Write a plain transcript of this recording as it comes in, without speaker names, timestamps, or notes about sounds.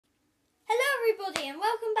everybody and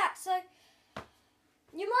welcome back. So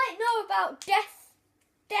you might know about a death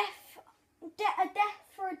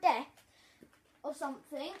for a death or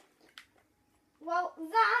something. Well,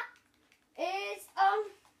 that is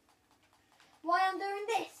why I'm doing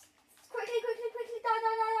this. Quickly,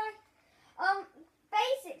 die.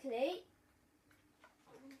 Basically,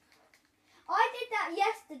 I did that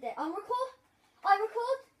yesterday. I record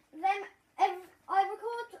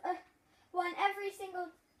one every single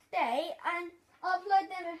day and upload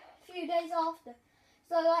them a few days after.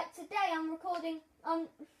 So like today I'm uploading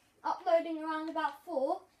around about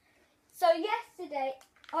 4. So yesterday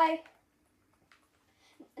I'm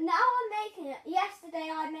making it. Yesterday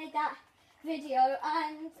I made that video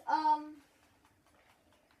and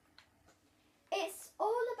it's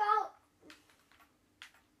all about,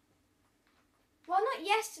 well, not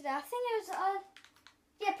yesterday, I think it was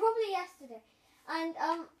yeah, probably yesterday. And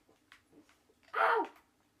ow!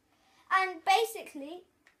 And basically,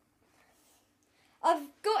 I've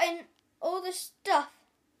gotten all the stuff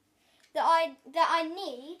that I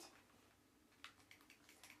need.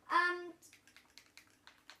 And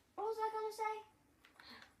what was I gonna say?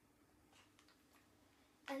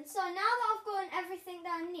 And so now that I've gotten everything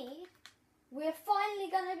that I need, we're finally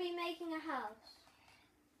gonna be making a house.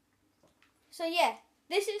 So yeah,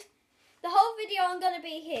 this is the whole video. I'm gonna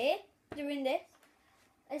be here doing this.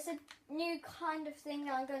 It's a new kind of thing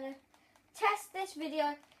that I'm gonna test this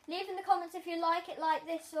video. Leave in the comments if you like it like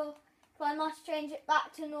this or if I must change it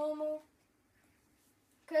back to normal.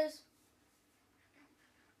 Because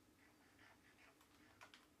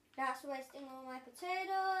that's wasting all my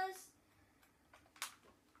potatoes.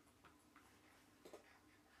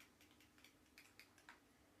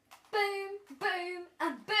 Boom, boom,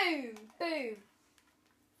 and boom, boom.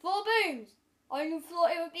 4 booms. I even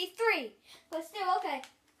thought it would be 3, but still, okay.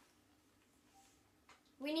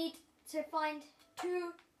 We need to find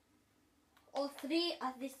 2 or 3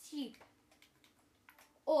 of the sheep.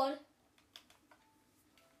 Or,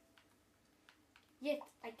 yet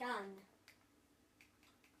I can.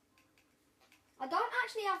 I don't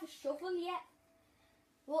actually have a shovel yet.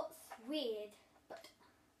 What's weird, but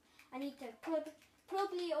I need to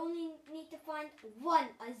probably only need to find 1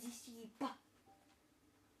 of the sheep.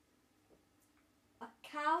 A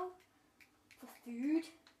cow for food.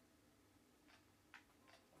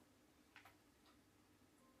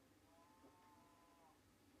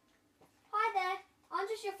 Hi there, I'm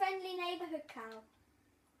just your friendly neighbourhood cow.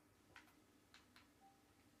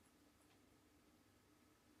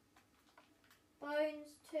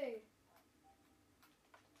 Bones 2.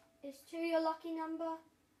 Is 2 your lucky number?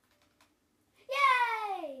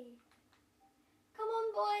 Yay! Come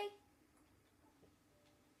on, boy.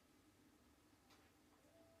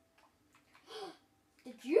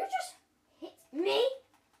 Did you just hit me?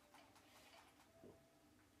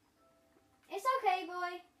 It's okay,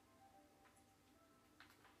 boy.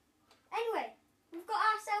 Anyway, we've got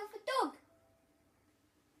ourselves a dog.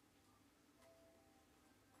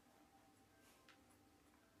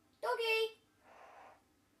 Doggy.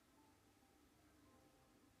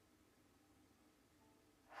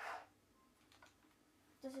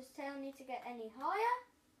 Does his tail need to get any higher?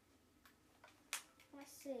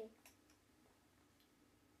 Let's see.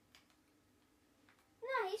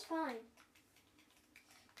 No, he's fine.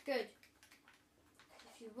 Good.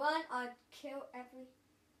 If you want, I'd kill every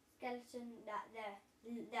skeleton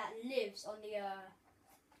that lives on the earth.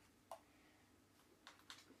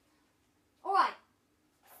 Alright,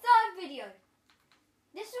 3rd video.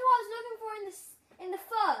 This is what I was looking for in the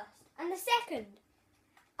first and the second.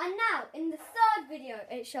 And now, in the 3rd video,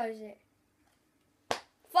 it shows it.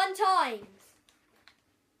 Fun times.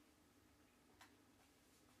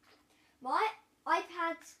 My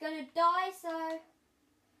iPad's gonna die, so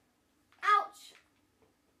ouch.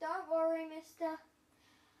 Don't worry, mister.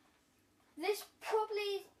 This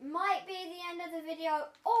probably might be the end of the video,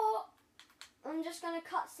 or I'm just gonna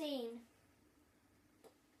cut scene.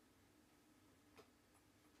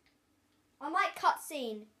 I might cut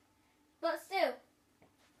scene, but still.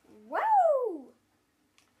 Woo!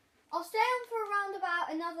 I'll stay on for around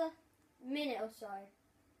about another minute or so.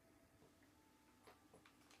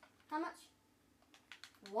 How much?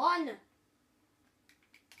 1. If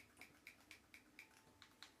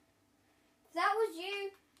that was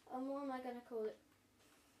you, what am I going to call it?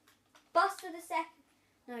 Buster the second.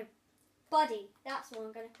 No, Buddy. That's what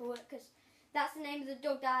I'm going to call it, because that's the name of the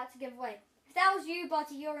dog that I had to give away. If that was you,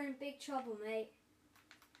 Buddy, you're in big trouble, mate.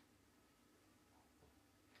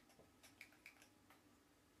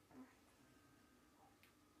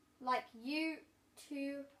 Like you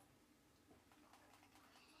 2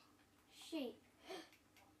 sheep.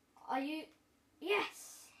 Are you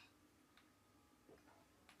Yes!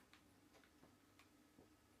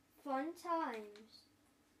 Fun times.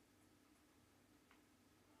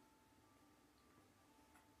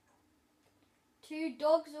 Two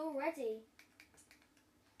dogs already.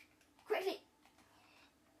 Quickly!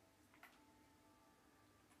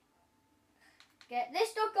 Get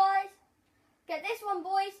this dog, guys. Get this one,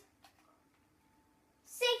 boys.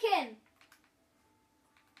 Seek him.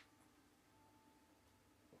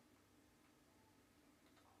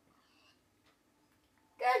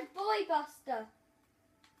 Good boy, Buster.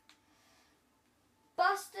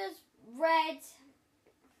 Buster's red.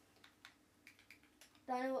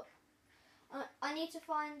 Don't know what. I need to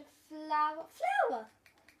find a flower. Flower!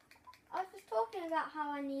 I was talking about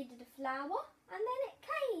how I needed a flower, and then it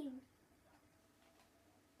came.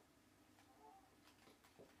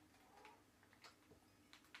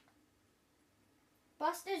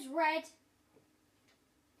 Buster's red.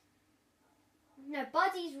 No,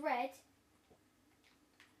 Buddy's red.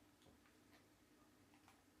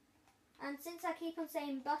 And since I keep on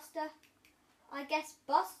saying Buster, I guess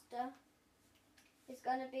Buster is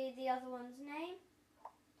going to be the other one's name.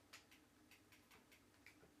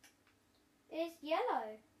 Is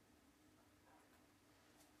yellow.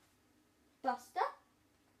 Buster.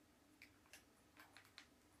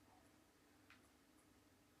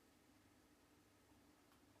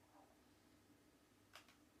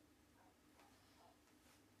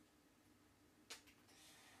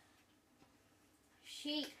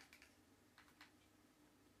 Sheep.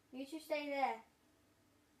 You two stay there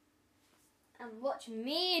and watch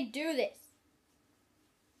me do this.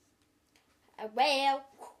 A whale.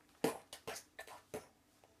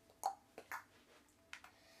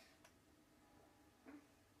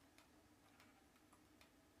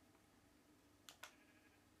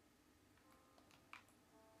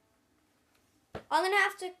 I'm going to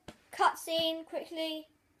have to cut scene quickly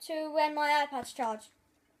to when my iPad's charged.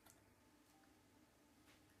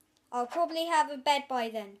 I'll probably have a bed by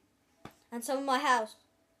then and some of my house.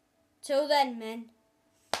 Till then, men.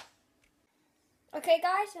 Okay,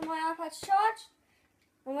 guys, so my iPad's charged.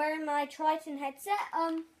 I'm wearing my Triton headset.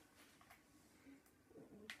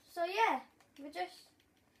 So yeah, we're just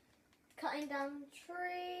cutting down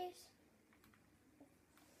trees.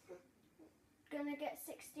 Gonna get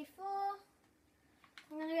 64.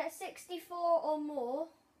 I'm gonna get 64 or more.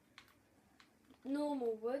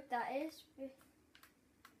 Normal wood, that is.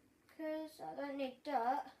 Because I don't need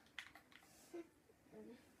dirt.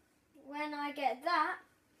 When I get that,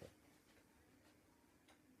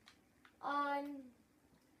 I'm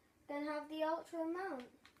going to have the ultra amount.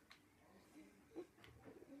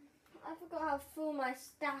 I forgot how full my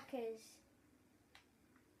stack is.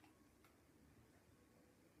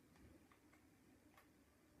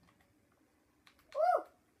 Woo!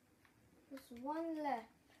 There's one left.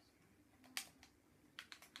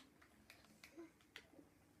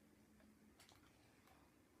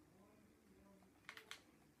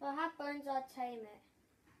 If I had bones, I'd tame it.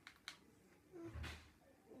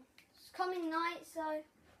 It's coming night, so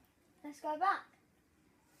let's go back.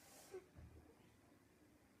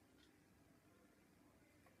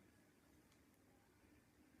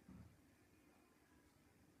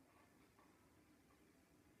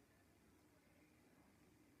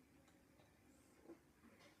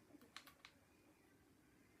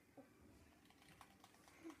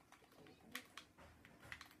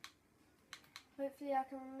 Hopefully I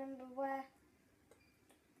can remember where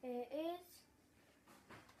it is.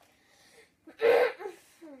 Okay.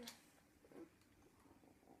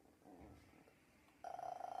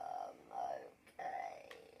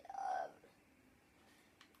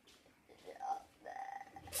 Is it up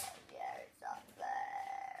there? Yeah, it's up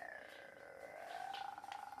there.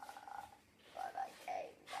 But I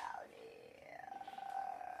came down here.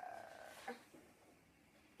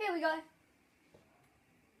 Here we go.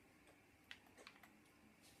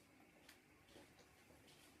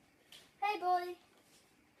 Hey boy.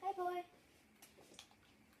 Hey boy.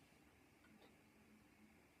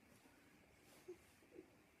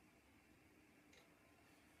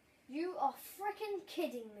 You are frickin'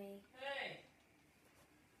 kidding me. Hey.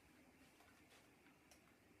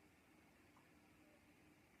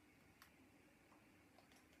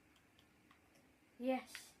 Yes.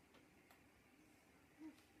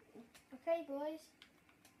 Okay, boys.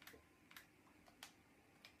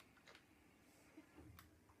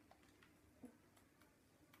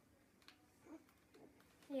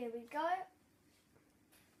 Here we go.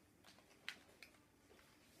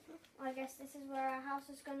 I guess this is where our house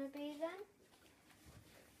is going to be then.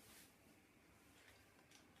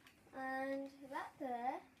 And that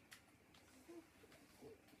there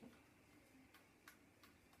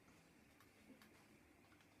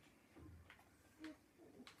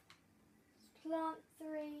plant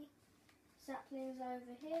 3 saplings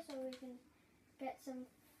over here so we can get some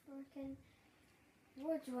freaking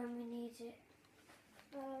wood when we need it.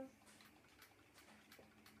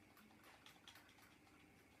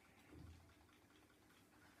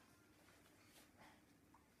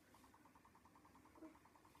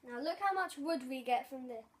 Now look how much wood we get from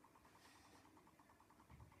this.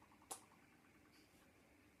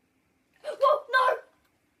 Whoa, no!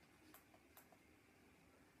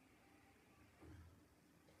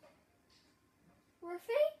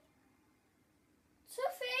 Ruffy?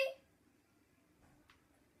 Tuffy?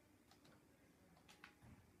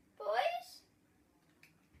 Boys?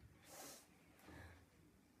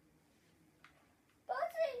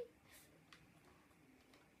 Buddy?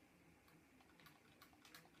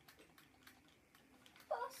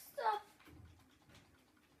 Buster?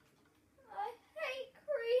 I hate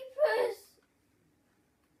creepers.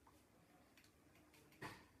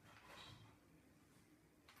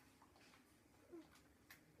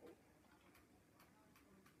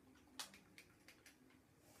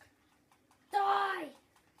 Die!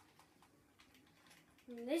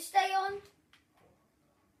 Can this stay on?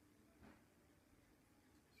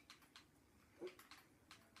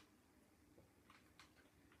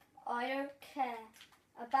 I don't care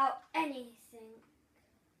about anything.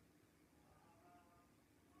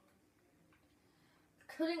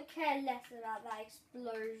 Couldn't care less about that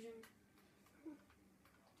explosion.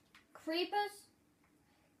 Creepers,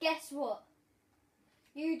 guess what?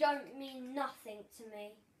 You don't mean nothing to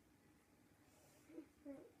me.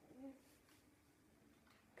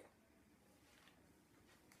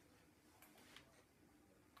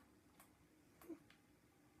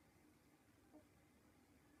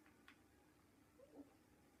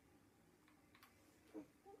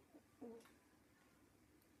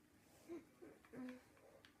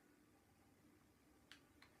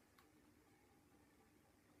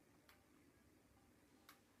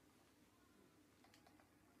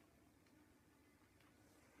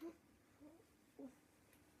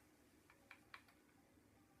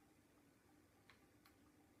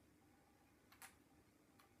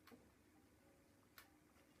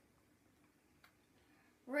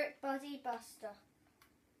 Rip Buddy Buster.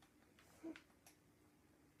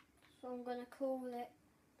 So I'm gonna call it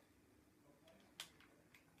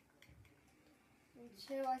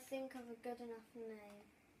until I think of a good enough name.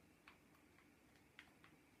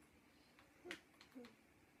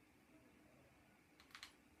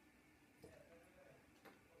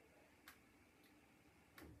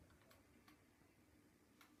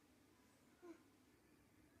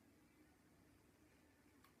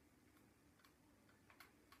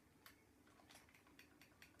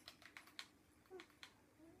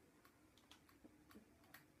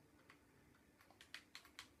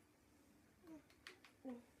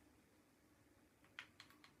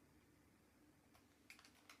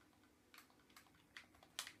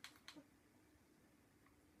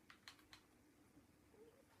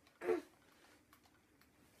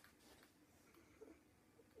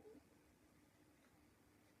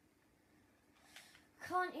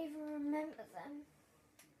 Can't even remember them.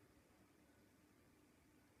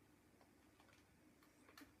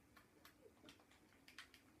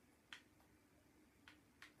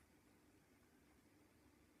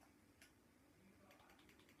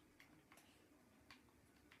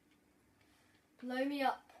 Blow me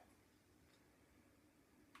up.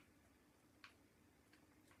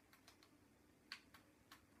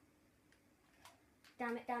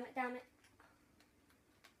 Damn it, damn it, damn it.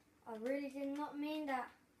 I really did not mean that.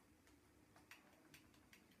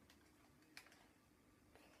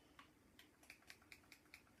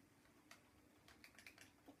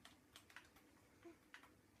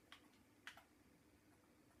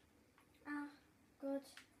 Ah, good.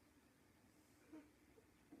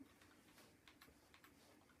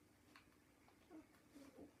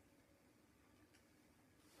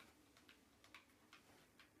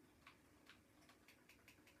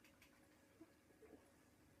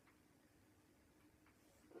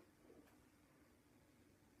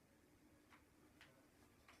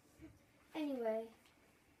 Anyway,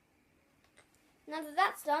 now that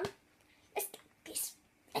that's done, let's get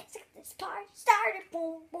this party started.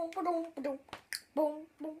 Boom, boom, boom, boom, boom, boom,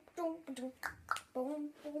 boom, boom, boom,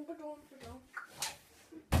 boom, boom, boom.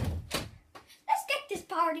 Let's get this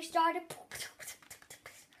party started.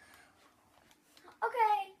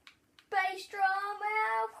 Okay, bass drum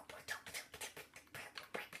out.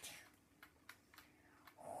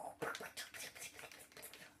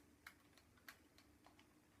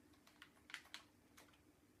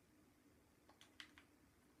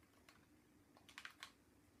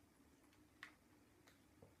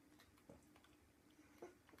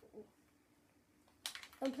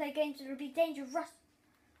 Don't play games that'll be dangerous.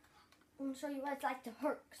 I'm going to show you what it's like to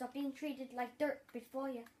hurt, because I've been treated like dirt before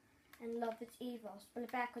you. And love its evil. Spell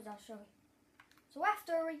it backwards, I'll show you. So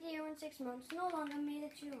after a year and 6 months, no longer made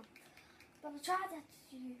it you. But I tried that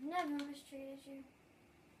to you, never mistreated you.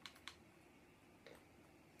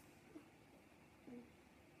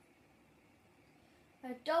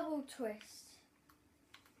 A double twist.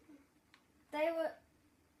 They were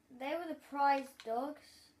the prize dogs.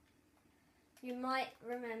 You might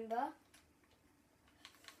remember.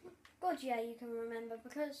 God, yeah, you can remember,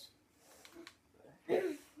 because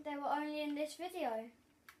they were only in this video.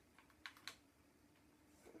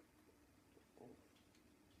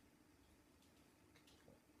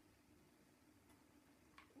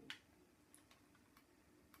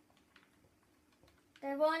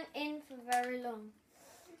 They weren't in for very long,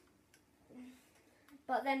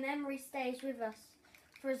 but their memory stays with us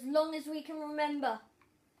for as long as we can remember.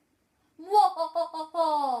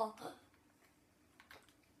 Whoa!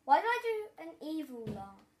 Why did I do an evil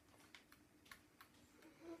laugh?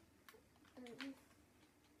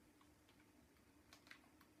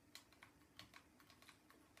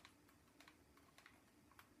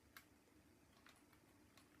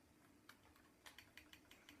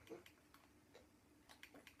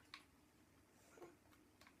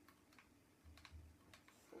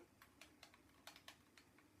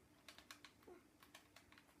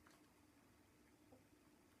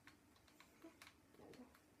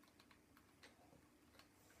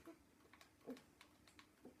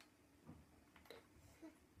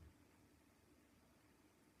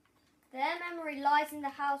 Their memory lies in the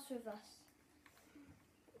house with us.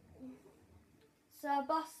 Sir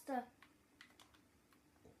Buster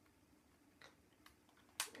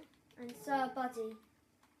and Sir Buddy.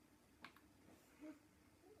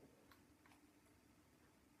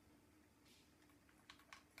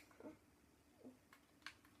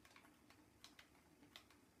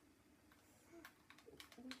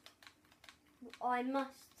 I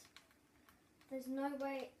must. There's no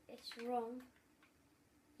way it's wrong.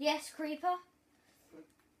 Yes, Creeper.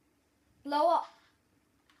 Blow up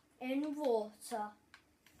in water.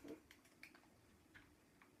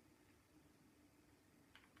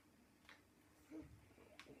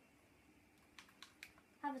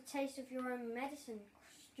 Have a taste of your own medicine,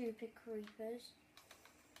 stupid creepers.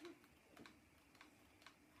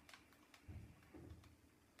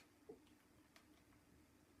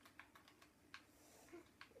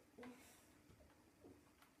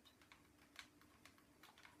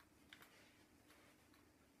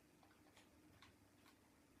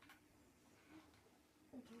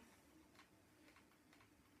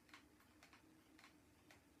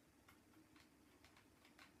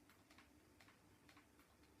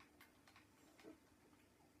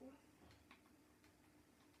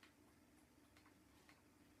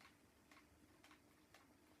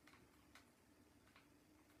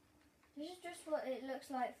 This is just what it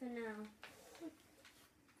looks like for now.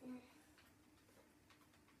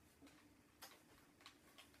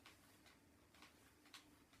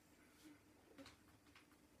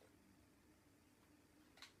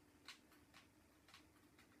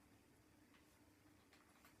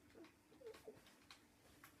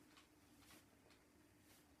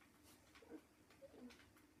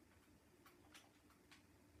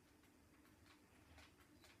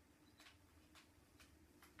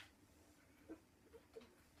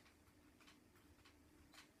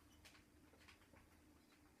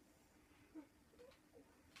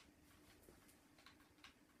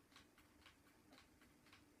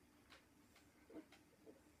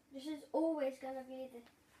 This is always going to be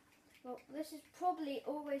this is probably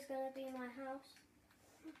always going to be my house.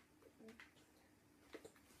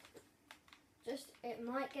 Just, it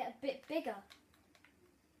might get a bit bigger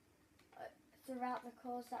throughout the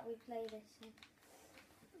course that we play this in.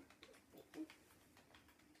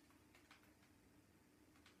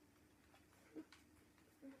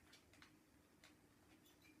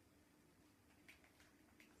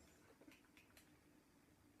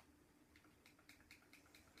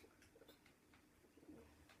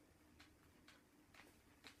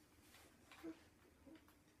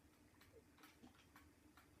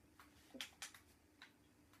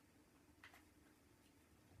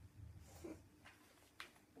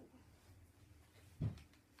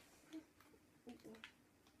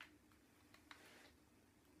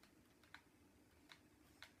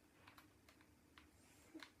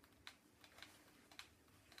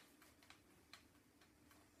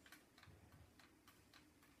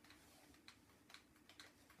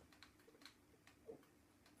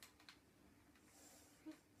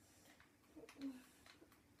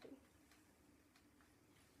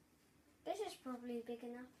 probably big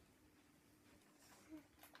enough.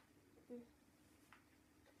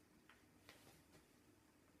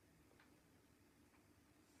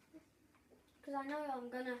 Because I know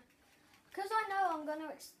I'm gonna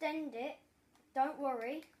extend it. Don't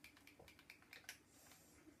worry.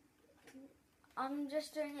 I'm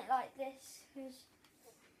just doing it like this because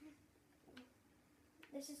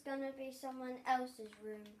this is gonna be someone else's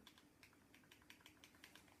room.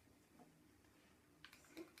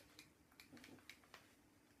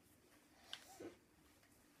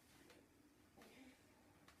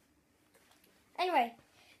 Anyway,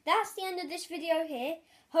 that's the end of this video here.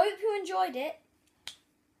 Hope you enjoyed it.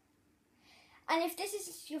 And if this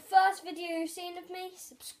is your first video you've seen of me,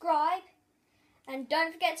 subscribe. And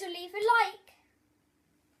don't forget to leave a like.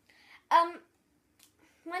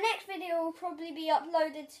 My next video will probably be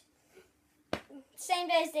uploaded same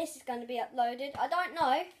day as this is going to be uploaded. I don't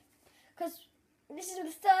know, because this is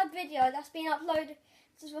the third video that's been uploaded.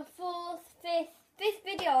 This is the fifth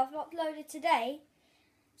video I've uploaded today.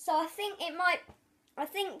 So I think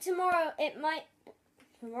tomorrow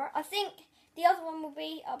I think the other one will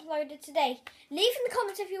be uploaded today. Leave in the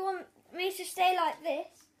comments if you want me to stay like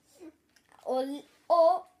this, or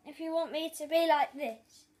if you want me to be like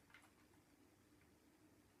this.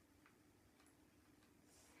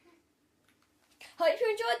 Hope you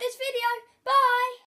enjoyed this video. Bye!